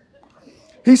get it.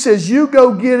 He says, you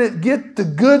go get it, get the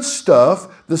good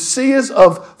stuff, the seahs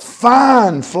of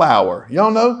fine flour.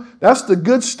 Y'all know? That's the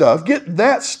good stuff. Get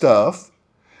that stuff,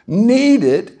 knead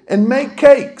it, and make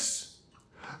cakes.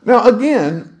 Now,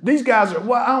 again, these guys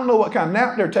I don't know what kind of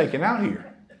nap they're taking out here.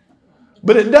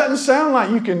 But it doesn't sound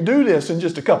like you can do this in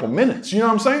just a couple minutes. You know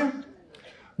what I'm saying?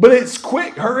 But it's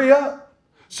quick. Hurry up.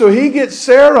 So he gets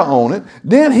Sarah on it.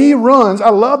 Then he runs.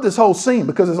 I love this whole scene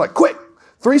because it's like, quick.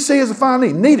 3 seahs of fine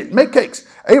meat. Knead it. Make cakes.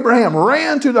 Abraham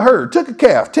ran to the herd, took a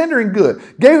calf, tender and good,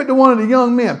 gave it to one of the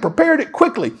young men, prepared it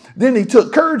quickly. Then he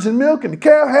took curds and milk, and the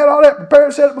calf had all that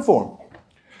prepared, set it before him.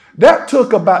 That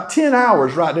took about 10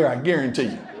 hours right there, I guarantee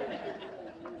you.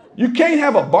 You can't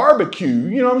have a barbecue,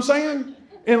 you know what I'm saying,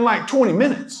 in like 20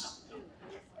 minutes.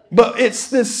 But it's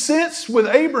this sense with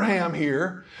Abraham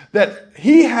here that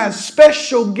he has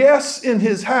special guests in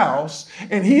his house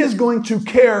and he is going to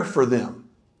care for them.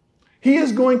 He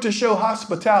is going to show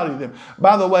hospitality to them.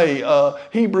 By the way,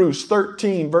 Hebrews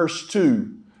 13 verse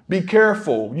 2, be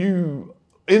careful. You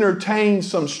entertain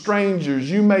some strangers.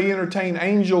 You may entertain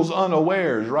angels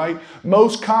unawares, right?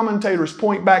 Most commentators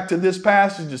point back to this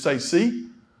passage and say, see,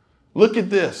 look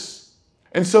at this.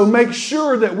 And so make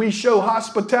sure that we show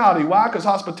hospitality. Why? Because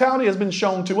hospitality has been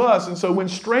shown to us. And so when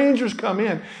strangers come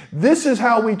in, this is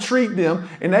how we treat them.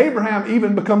 And Abraham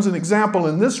even becomes an example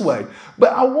in this way.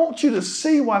 But I want you to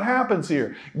see what happens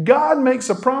here. God makes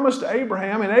a promise to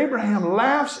Abraham, and Abraham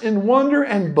laughs in wonder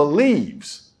and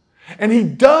believes. And he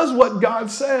does what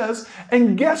God says.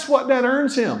 And guess what that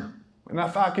earns him? And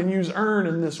if I can use earn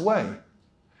in this way,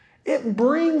 it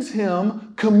brings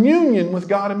him communion with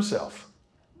God himself.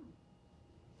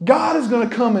 God is going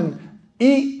to come and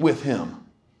eat with him.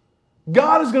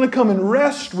 God is going to come and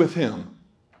rest with him.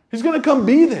 He's going to come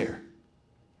be there.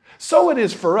 So it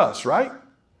is for us, right?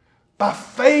 By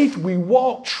faith, we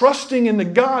walk trusting in the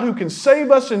God who can save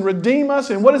us and redeem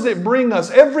us. And what does it bring us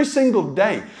every single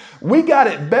day? We got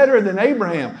it better than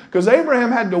Abraham, because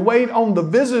Abraham had to wait on the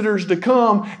visitors to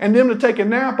come and them to take a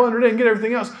nap under it and get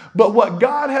everything else. But what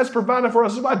God has provided for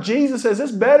us is why Jesus says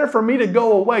it's better for me to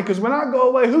go away, because when I go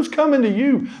away, who's coming to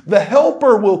you? The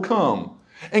helper will come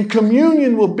and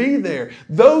communion will be there.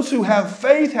 Those who have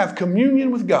faith have communion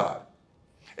with God.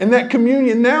 And that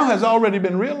communion now has already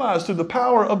been realized through the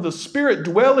power of the Spirit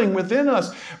dwelling within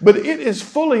us. But it is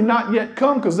fully not yet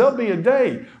come, because there'll be a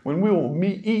day when we will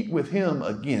eat with him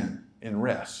again in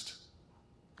rest.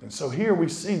 And so here we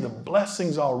see the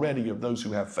blessings already of those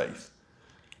who have faith.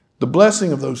 The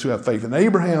blessing of those who have faith. And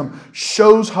Abraham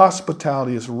shows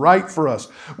hospitality is right for us.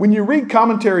 When you read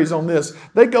commentaries on this,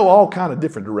 they go all kind of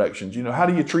different directions. You know, how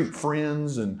do you treat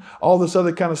friends and all this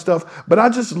other kind of stuff. But I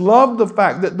just love the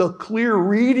fact that the clear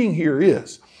reading here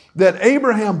is that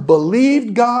Abraham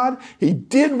believed God. He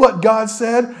did what God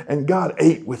said, and God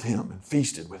ate with him and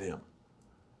feasted with him.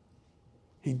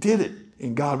 He did it,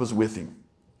 and God was with him.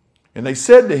 And they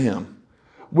said to him,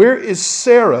 where is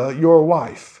Sarah, your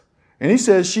wife? And he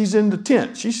says she's in the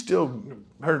tent. She's still,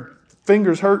 her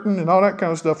fingers hurting and all that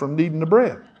kind of stuff from kneading the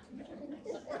bread.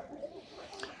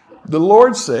 The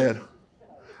Lord said,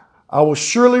 I will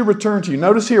surely return to you.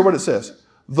 Notice here what it says.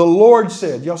 The Lord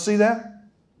said. Y'all see that?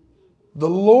 The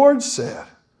Lord said,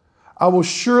 I will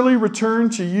surely return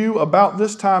to you about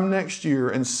this time next year,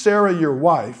 and Sarah, your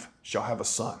wife, shall have a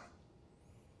son.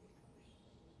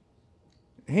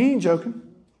 He ain't joking.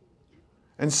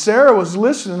 And Sarah was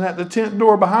listening at the tent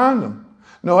door behind them.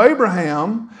 Now,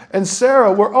 Abraham and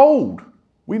Sarah were old.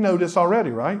 We know this already,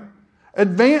 right?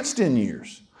 Advanced in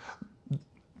years.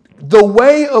 The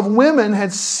way of women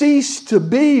had ceased to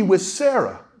be with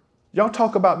Sarah. Y'all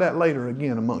talk about that later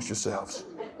again amongst yourselves.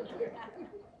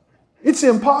 It's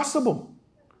impossible.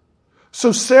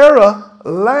 So Sarah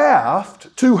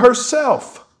laughed to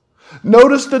herself.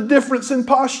 Notice the difference in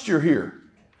posture here.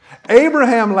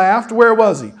 Abraham laughed, where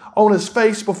was he? On his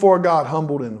face before God,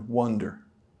 humbled in wonder.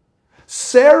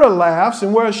 Sarah laughs,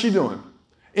 and where is she doing?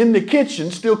 In the kitchen,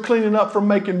 still cleaning up from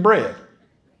making bread.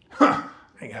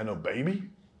 Ain't got no baby.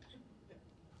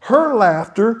 Her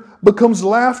laughter becomes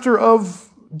laughter of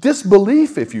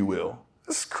disbelief, if you will.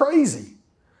 That's crazy.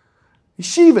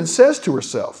 She even says to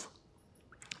herself,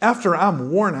 after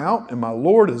I'm worn out and my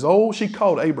Lord is old, she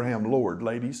called Abraham Lord,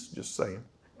 ladies, just saying.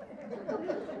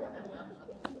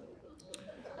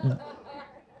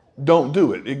 Don't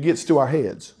do it. It gets to our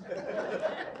heads.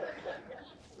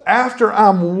 After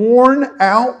I'm worn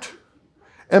out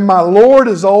and my Lord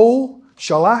is old,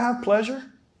 shall I have pleasure?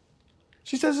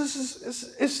 She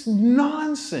says it's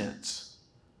nonsense.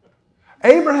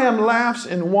 Abraham laughs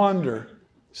in wonder.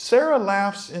 Sarah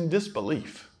laughs in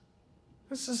disbelief.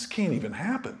 This can't even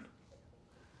happen.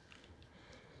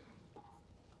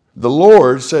 The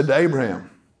Lord said to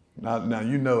Abraham, now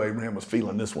you know Abraham was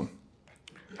feeling this one.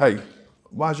 Hey,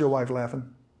 why is your wife laughing?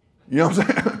 You know what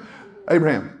I'm saying?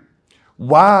 Abraham,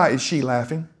 why is she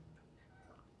laughing?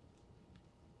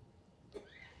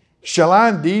 Shall I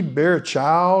indeed bear a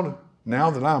child now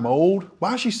that I'm old?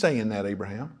 Why is she saying that,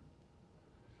 Abraham?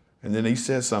 And then he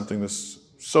says something that's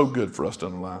so good for us to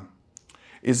underline.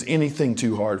 Is anything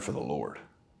too hard for the Lord?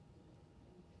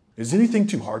 Is anything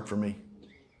too hard for me?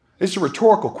 It's a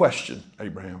rhetorical question,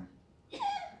 Abraham.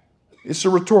 It's a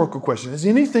rhetorical question. Is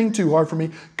anything too hard for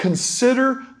me?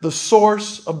 Consider the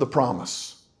source of the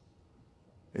promise.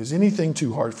 Is anything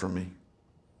too hard for me?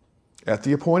 At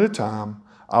the appointed time,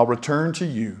 I'll return to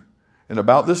you, and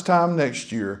about this time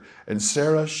next year, and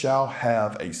Sarah shall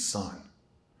have a son.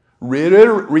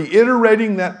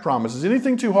 Reiterating that promise. Is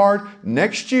anything too hard?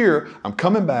 Next year, I'm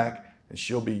coming back, and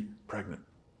she'll be pregnant.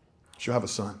 She'll have a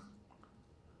son.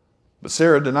 But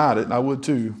Sarah denied it, and I would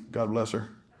too. God bless her.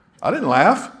 I didn't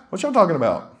laugh. What y'all talking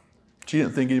about? She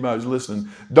didn't think anybody was listening.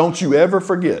 Don't you ever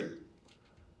forget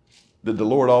that the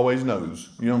Lord always knows.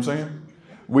 You know what I'm saying?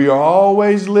 We are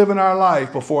always living our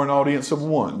life before an audience of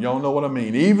one. Y'all know what I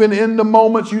mean. Even in the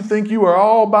moments you think you are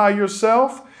all by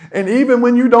yourself, and even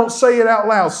when you don't say it out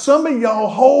loud, some of y'all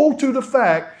hold to the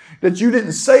fact that you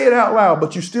didn't say it out loud,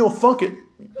 but you still thunk it.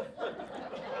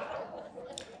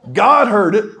 God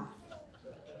heard it.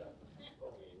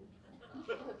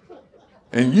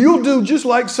 And you'll do just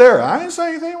like Sarah. I didn't say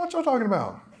anything. What y'all talking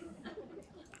about?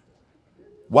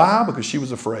 Why? Because she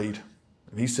was afraid.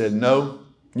 And he said, no,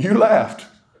 you laughed.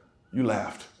 You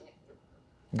laughed.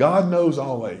 God knows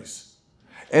always.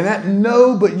 And that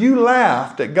no, but you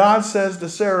laughed that God says to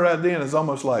Sarah right then is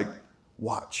almost like,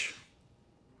 watch.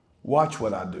 Watch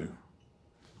what I do.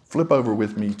 Flip over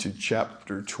with me to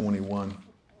chapter 21.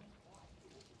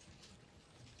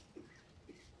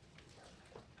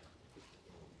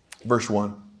 Verse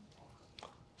 1.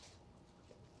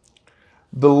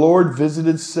 The Lord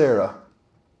visited Sarah.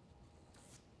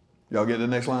 Y'all get the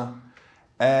next line?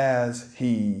 As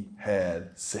he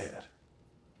had said.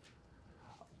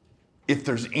 If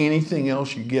there's anything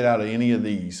else you get out of any of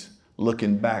these,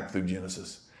 looking back through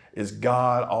Genesis, is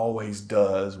God always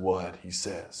does what he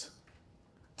says.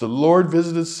 The Lord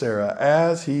visited Sarah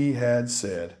as he had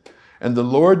said, and the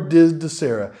Lord did to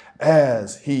Sarah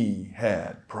as he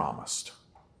had promised.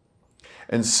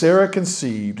 And Sarah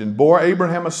conceived and bore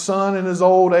Abraham a son in his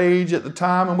old age at the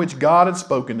time in which God had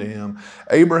spoken to him.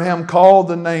 Abraham called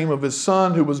the name of his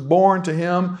son who was born to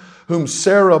him, whom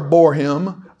Sarah bore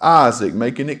him, Isaac,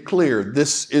 making it clear,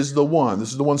 this is the one.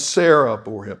 This is the one Sarah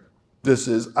bore him. This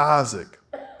is Isaac.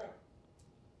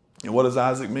 And what does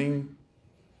Isaac mean?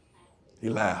 He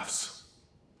laughs.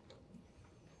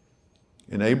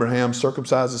 And Abraham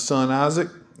circumcised his son Isaac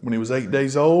when he was 8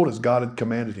 days old, as God had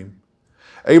commanded him.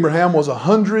 Abraham was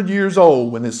 100 years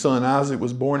old when his son Isaac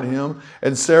was born to him.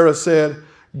 And Sarah said,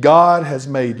 God has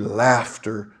made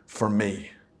laughter for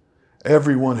me.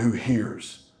 Everyone who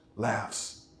hears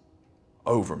laughs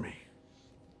over me.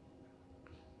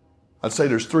 I'd say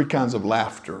there's three kinds of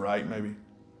laughter, right? Maybe.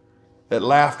 that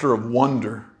laughter of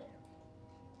wonder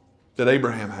that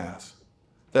Abraham has,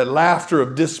 that laughter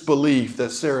of disbelief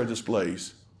that Sarah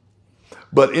displays.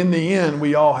 But in the end,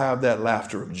 we all have that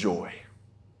laughter of joy.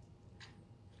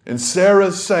 And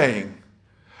Sarah's saying,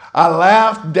 I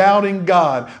laughed doubting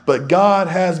God, but God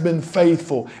has been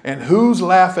faithful. And who's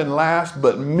laughing last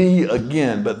but me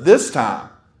again? But this time,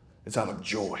 it's out of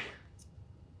joy.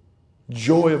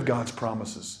 Joy of God's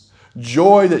promises.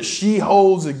 Joy that she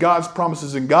holds in God's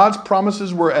promises. And God's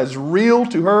promises were as real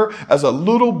to her as a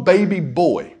little baby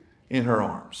boy in her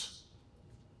arms.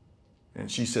 And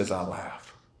she says, I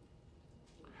laugh.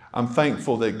 I'm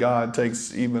thankful that God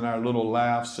takes even our little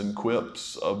laughs and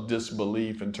quips of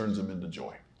disbelief and turns them into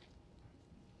joy.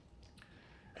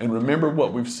 And remember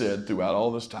what we've said throughout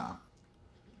all this time.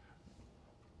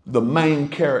 The main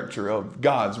character of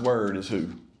God's word is who?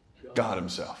 God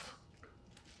himself.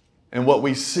 And what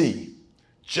we see,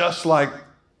 just like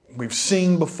we've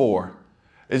seen before,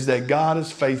 is that God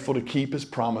is faithful to keep his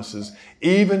promises.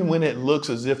 Even when it looks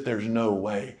as if there's no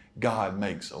way, God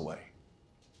makes a way.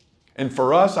 And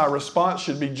for us, our response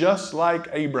should be just like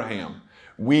Abraham.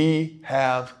 We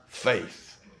have faith.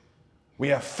 We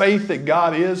have faith that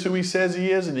God is who he says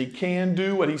he is and he can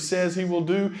do what he says he will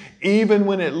do. Even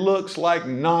when it looks like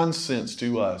nonsense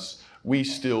to us, we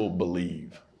still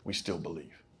believe. We still believe.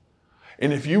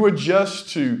 And if you were just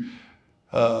to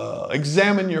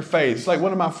examine your faith, it's like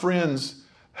one of my friends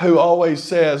who always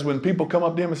says when people come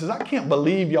up to him and says, I can't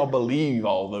believe y'all believe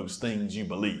all those things you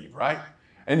believe, right?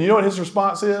 And you know what his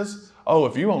response is? Oh,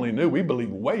 if you only knew, we believe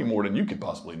way more than you could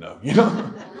possibly know, you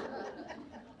know?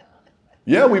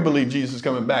 Yeah, we believe Jesus is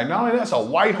coming back. Not only that, that's a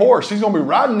white horse. He's going to be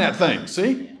riding that thing,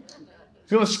 see?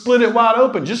 He's going to split it wide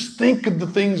open. Just think of the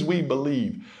things we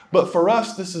believe. But for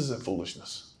us, this isn't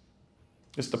foolishness.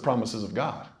 It's the promises of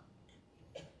God.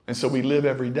 And so we live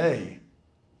every day,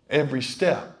 every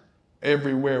step,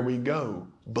 everywhere we go,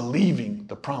 believing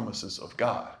the promises of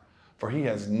God. For he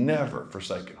has never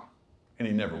forsaken them, and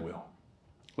he never will.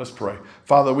 Let's pray.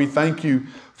 Father, we thank you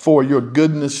for your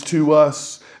goodness to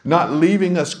us, not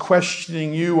leaving us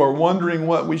questioning you or wondering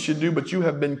what we should do, but you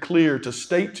have been clear to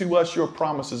state to us your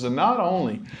promises. And not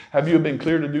only have you been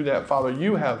clear to do that, Father,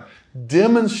 you have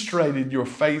demonstrated your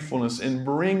faithfulness in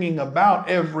bringing about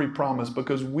every promise,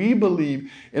 because we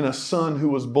believe in a son who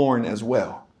was born as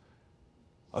well,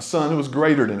 a son who was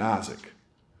greater than Isaac.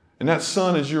 And that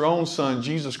son is your own son,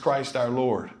 Jesus Christ our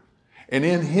Lord. And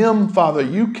in him, Father,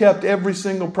 you kept every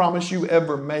single promise you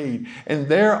ever made. And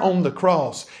there on the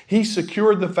cross, he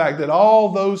secured the fact that all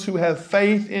those who have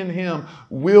faith in him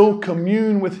will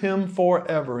commune with him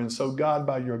forever. And so, God,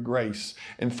 by your grace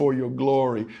and for your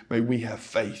glory, may we have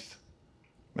faith.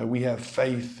 May we have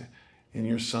faith in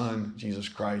your Son, Jesus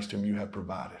Christ, whom you have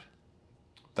provided.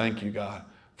 Thank you, God,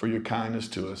 for your kindness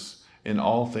to us. In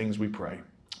all things we pray.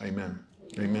 Amen.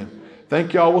 Amen.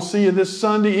 Thank y'all. We'll see you this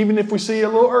Sunday. Even if we see you a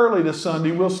little early this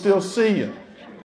Sunday, we'll still see you.